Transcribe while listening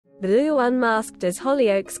Blue Unmasked as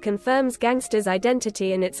Hollyoaks confirms gangster's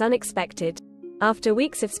identity, and it's unexpected. After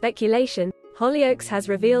weeks of speculation, Hollyoaks has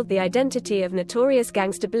revealed the identity of notorious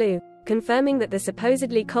gangster Blue, confirming that the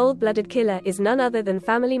supposedly cold-blooded killer is none other than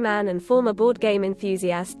family man and former board game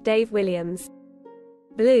enthusiast Dave Williams.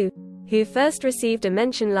 Blue, who first received a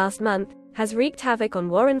mention last month, has wreaked havoc on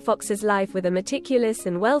Warren Fox's life with a meticulous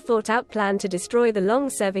and well-thought-out plan to destroy the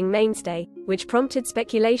long-serving mainstay, which prompted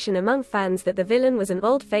speculation among fans that the villain was an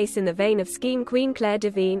old face in the vein of Scheme Queen Claire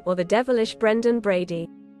Devine or the devilish Brendan Brady.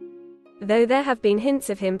 Though there have been hints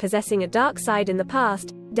of him possessing a dark side in the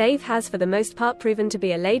past, Dave has for the most part proven to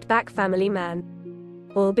be a laid-back family man.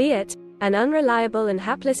 Albeit an unreliable and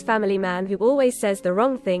hapless family man who always says the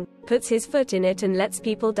wrong thing, puts his foot in it and lets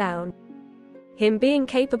people down. Him being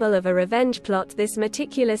capable of a revenge plot this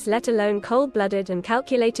meticulous, let alone cold-blooded and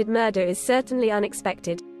calculated murder is certainly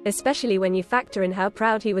unexpected, especially when you factor in how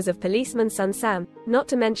proud he was of policeman's son Sam, not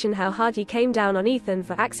to mention how hard he came down on Ethan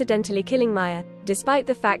for accidentally killing Maya, despite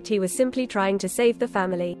the fact he was simply trying to save the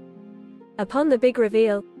family. Upon the big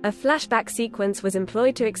reveal, a flashback sequence was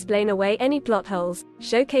employed to explain away any plot holes,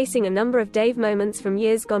 showcasing a number of Dave moments from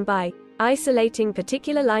years gone by, isolating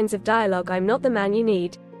particular lines of dialogue "I'm not the man you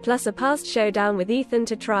need," plus a past showdown with Ethan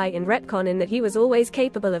to try and retcon in that he was always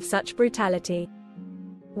capable of such brutality.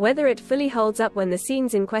 Whether it fully holds up when the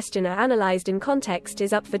scenes in question are analyzed in context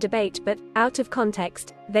is up for debate, but, out of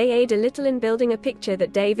context, they aid a little in building a picture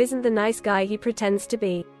that Dave isn't the nice guy he pretends to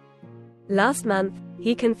be. Last month,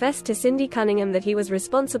 he confessed to Cindy Cunningham that he was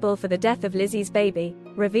responsible for the death of Lizzie's baby,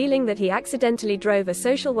 revealing that he accidentally drove a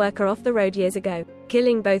social worker off the road years ago,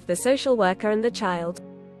 killing both the social worker and the child.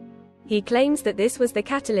 He claims that this was the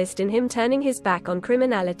catalyst in him turning his back on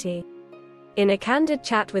criminality. In a candid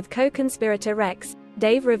chat with co-conspirator Rex,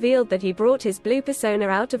 Dave revealed that he brought his Blue persona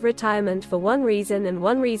out of retirement for one reason and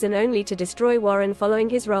one reason only: to destroy Warren following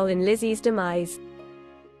his role in Lizzie's demise.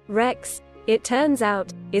 Rex, it turns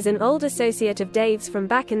out, is an old associate of Dave's from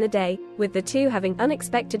back in the day, with the two having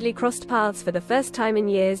unexpectedly crossed paths for the first time in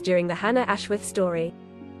years during the Hannah Ashworth story.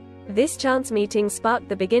 This chance meeting sparked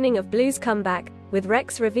the beginning of Blue's comeback, with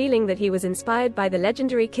Rex revealing that he was inspired by the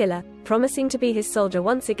legendary killer, promising to be his soldier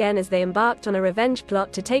once again as they embarked on a revenge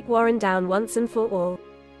plot to take Warren down once and for all.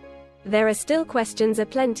 There are still questions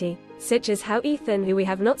aplenty, such as how Ethan, who we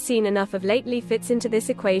have not seen enough of lately, fits into this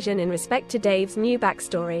equation in respect to Dave's new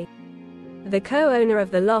backstory. The co-owner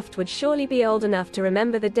of the loft would surely be old enough to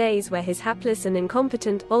remember the days where his hapless and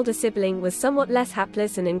incompetent older sibling was somewhat less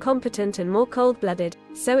hapless and incompetent and more cold-blooded,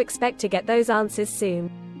 so expect to get those answers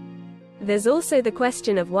soon. There's also the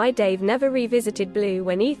question of why Dave never revisited Blue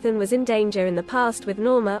when Ethan was in danger in the past with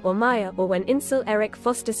Norma or Maya, or when incel Eric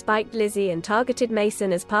Foster spiked Lizzie and targeted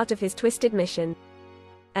Mason as part of his twisted mission.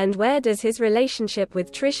 And where does his relationship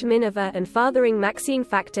with Trish Miniver and fathering Maxine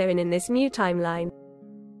factor in this new timeline?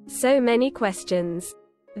 So many questions.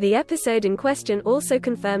 The episode in question also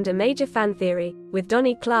confirmed a major fan theory, with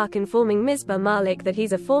Donnie Clark informing Misbah Malik that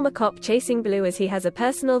he's a former cop chasing Blue as he has a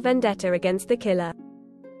personal vendetta against the killer.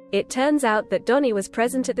 It turns out that Donnie was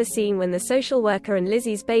present at the scene when the social worker and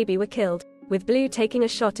Lizzie's baby were killed, with Blue taking a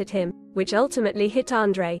shot at him, which ultimately hit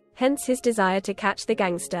Andre, hence his desire to catch the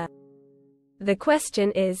gangster. The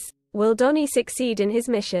question is, will Donnie succeed in his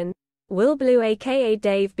mission? Will Blue aka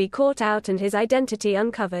Dave be caught out and his identity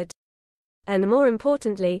uncovered? And more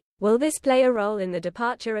importantly, will this play a role in the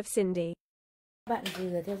departure of Cindy? Các bạn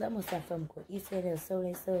vừa theo dõi một sản phẩm của ICR Soul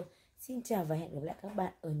Laser. Xin chào và hẹn gặp lại các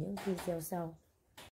bạn ở những video sau.